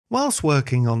Whilst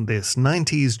working on this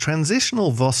 90s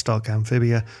transitional Vostok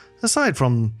Amphibia, aside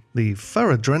from the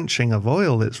thorough drenching of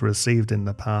oil it's received in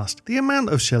the past, the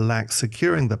amount of shellac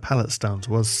securing the pallet stones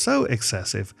was so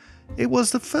excessive, it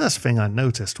was the first thing I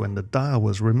noticed when the dial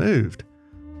was removed.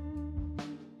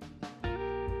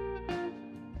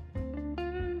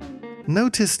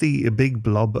 Notice the big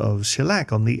blob of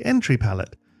shellac on the entry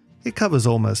pallet. It covers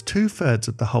almost 2/3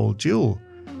 of the whole jewel.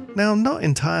 Now, I'm not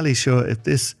entirely sure if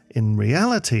this in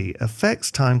reality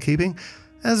affects timekeeping,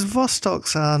 as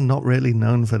Vostoks are not really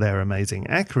known for their amazing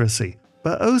accuracy,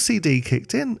 but OCD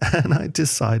kicked in and I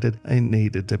decided it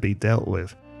needed to be dealt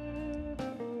with.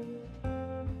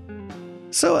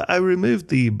 So I removed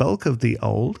the bulk of the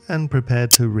old and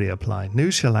prepared to reapply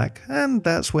new shellac, and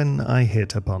that's when I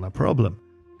hit upon a problem.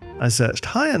 I searched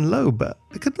high and low, but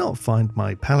I could not find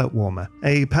my pallet warmer.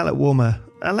 A pallet warmer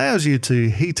allows you to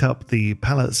heat up the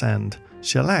pallets and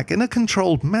shellac in a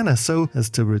controlled manner so as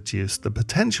to reduce the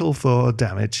potential for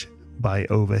damage by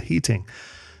overheating.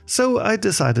 So I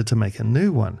decided to make a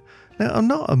new one. Now, I'm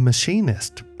not a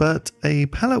machinist, but a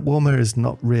pallet warmer is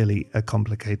not really a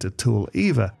complicated tool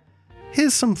either.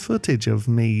 Here's some footage of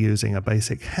me using a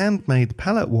basic handmade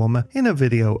pallet warmer in a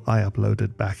video I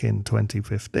uploaded back in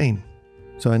 2015.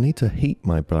 So I need to heat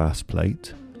my brass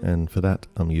plate, and for that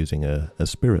I'm using a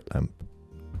spirit lamp.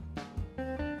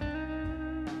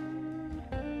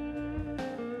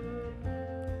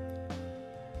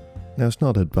 Now, it's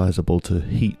not advisable to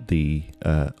heat the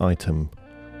item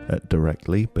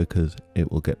directly because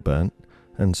it will get burnt,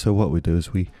 and so what we do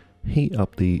is we heat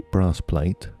up the brass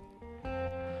plate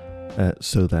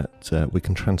so that we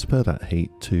can transfer that heat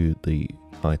to the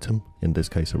item, in this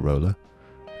case a roller.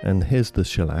 And here's the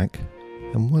shellac,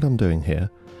 and what I'm doing here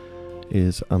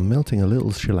is I'm melting a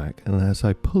little shellac, and as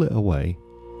I pull it away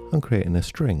I'm creating a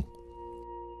string.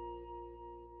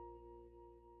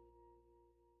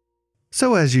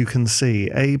 So as you can see,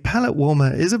 a pallet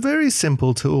warmer is a very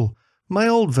simple tool. My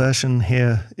old version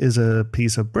here is a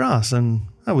piece of brass, and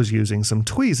I was using some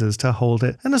tweezers to hold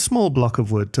it and a small block of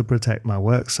wood to protect my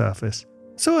work surface.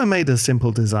 So I made a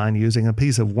simple design using a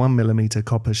piece of 1mm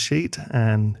copper sheet,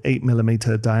 an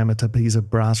 8mm diameter piece of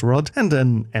brass rod, and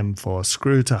an M4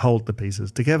 screw to hold the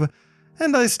pieces together,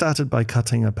 and I started by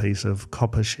cutting a piece of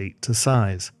copper sheet to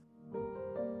size.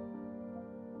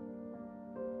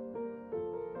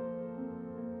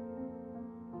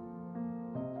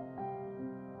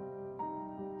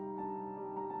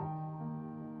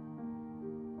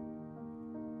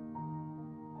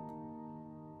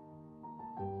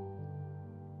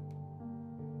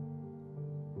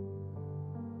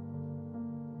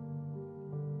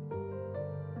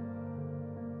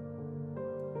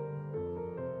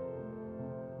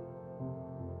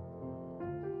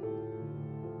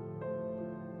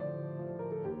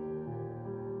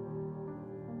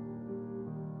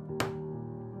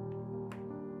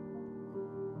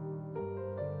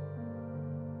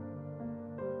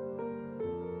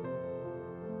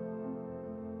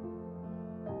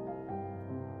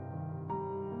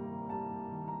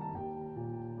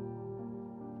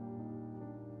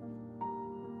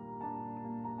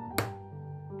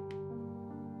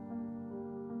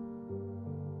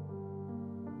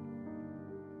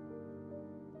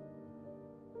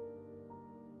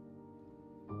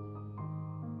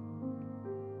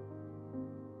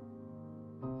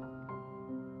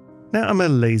 Now, I'm a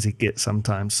lazy git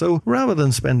sometimes, so rather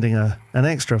than spending an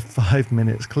extra 5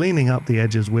 minutes cleaning up the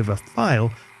edges with a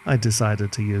file, I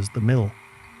decided to use the mill.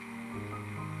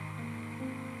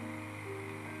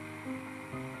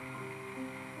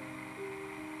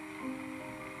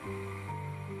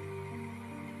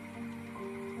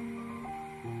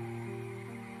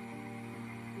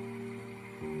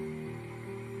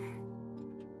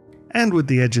 And with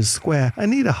the edges square, I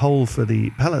need a hole for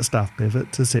the pallet staff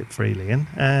pivot to sit freely in,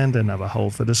 and another hole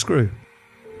for the screw.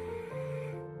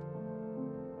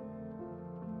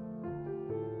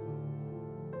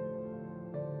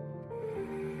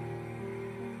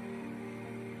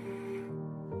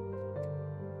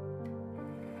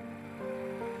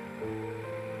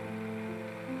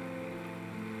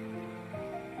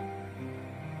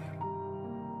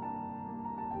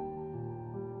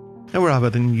 And rather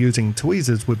than using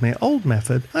tweezers with my old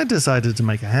method, I decided to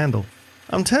make a handle.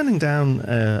 I'm turning down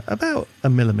about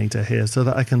 1mm here so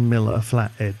that I can mill a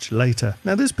flat edge later.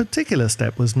 Now, this particular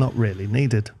step was not really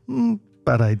needed,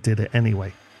 but I did it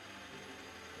anyway.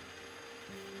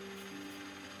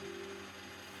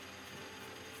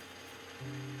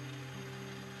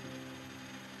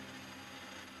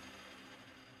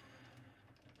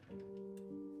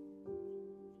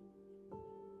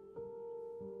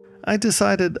 I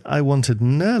decided I wanted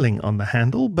knurling on the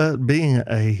handle, but being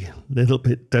a little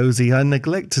bit dozy, I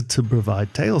neglected to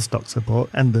provide tailstock support,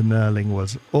 and the knurling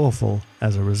was awful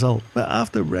as a result. But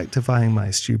after rectifying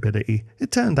my stupidity,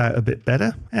 it turned out a bit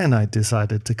better, and I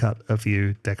decided to cut a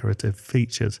few decorative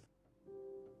features.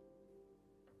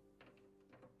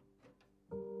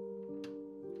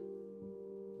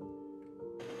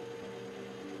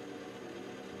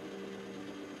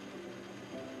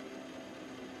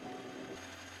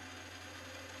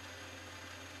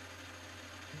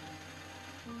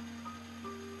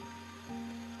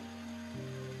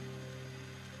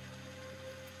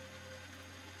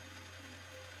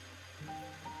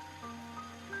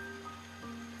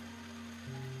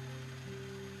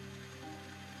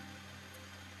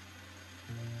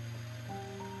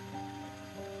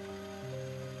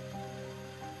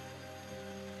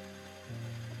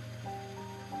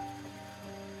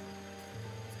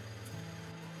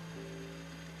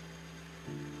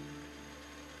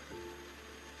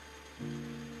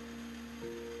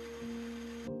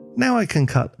 Now I can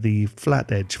cut the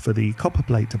flat edge for the copper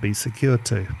plate to be secured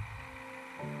to.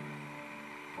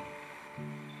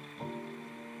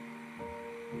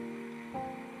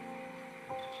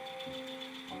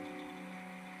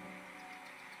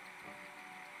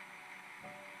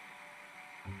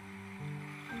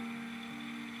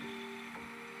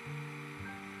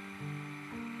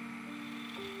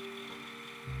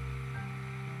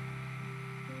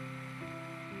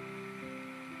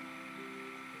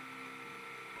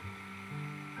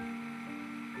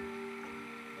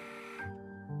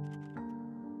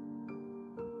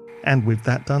 And with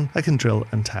that done, I can drill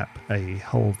and tap a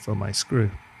hole for my screw.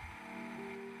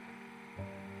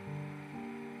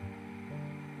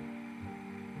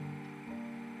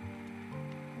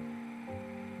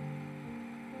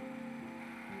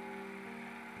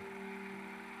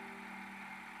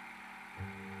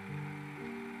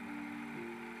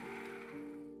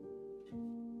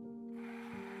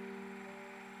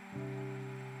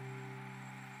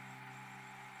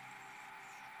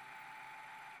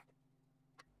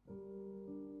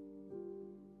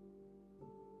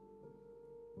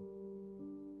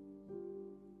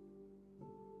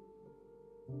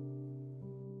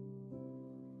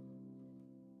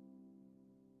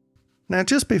 Now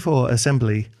just before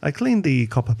assembly, I cleaned the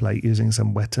copper plate using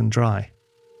some wet and dry.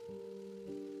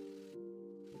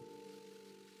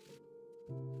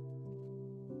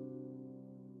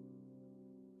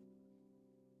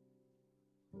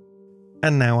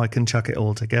 And now I can chuck it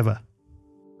all together.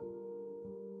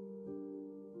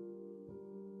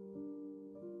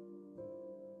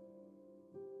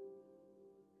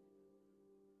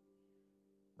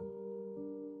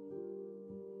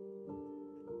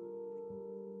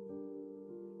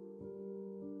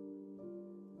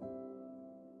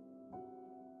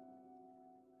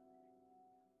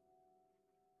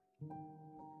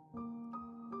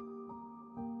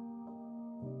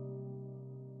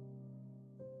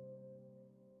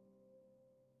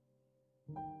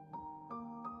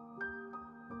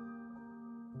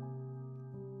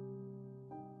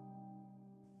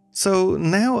 So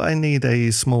now I need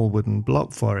a small wooden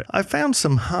block for it. I found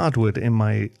some hardwood in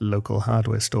my local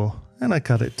hardware store and I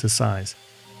cut it to size.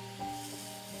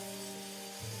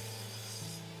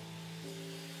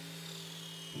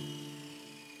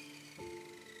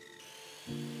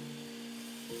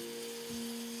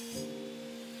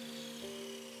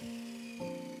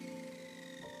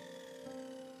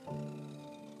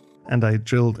 And I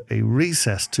drilled a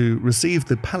recess to receive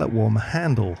the pallet warmer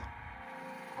handle.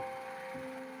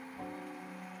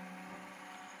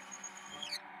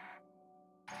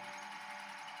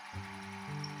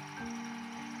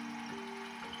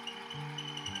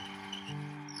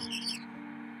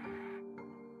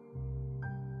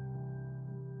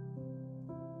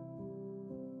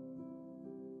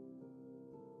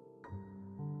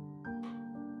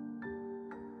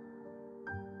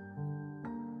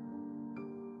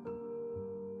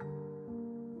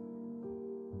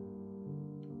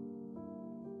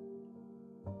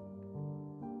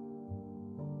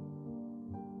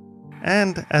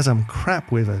 And as I'm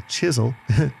crap with a chisel,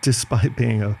 despite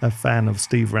being a fan of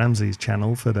Steve Ramsey's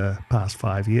channel for the past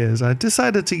 5 years, I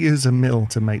decided to use a mill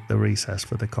to make the recess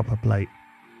for the copper plate.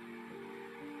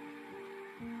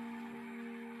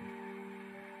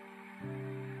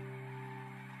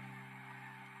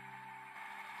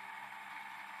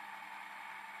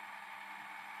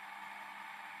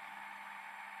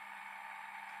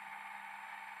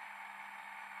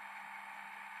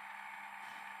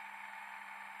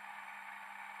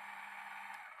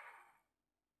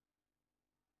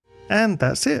 And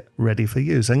that's it, ready for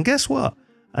use. And guess what?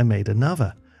 I made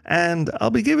another. and I'll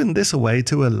be giving this away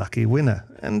to a lucky winner,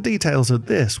 and details of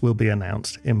this will be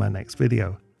announced in my next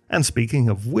video. And speaking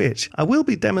of which, I will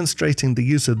be demonstrating the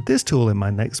use of this tool in my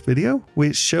next video,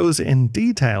 which shows in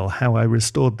detail how I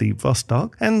restored the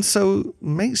Vostok, and so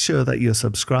make sure that you're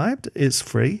subscribed, it's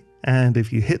free, and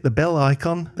if you hit the bell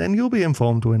icon, then you'll be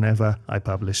informed whenever I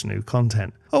publish new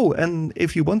content. Oh, and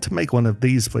if you want to make one of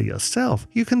these for yourself,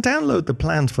 you can download the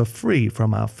plans for free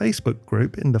from our Facebook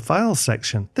group in the files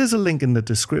section. There's a link in the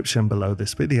description below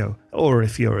this video. Or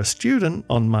if you're a student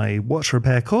on my watch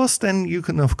repair course, then you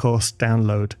can of course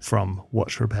download from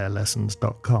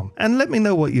watchrepairlessons.com. And let me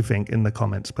know what you think in the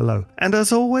comments below. And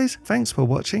as always, thanks for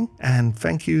watching, and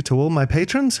thank you to all my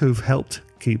patrons who've helped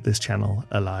keep this channel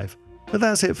alive. But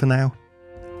that's it for now.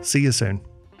 See you soon.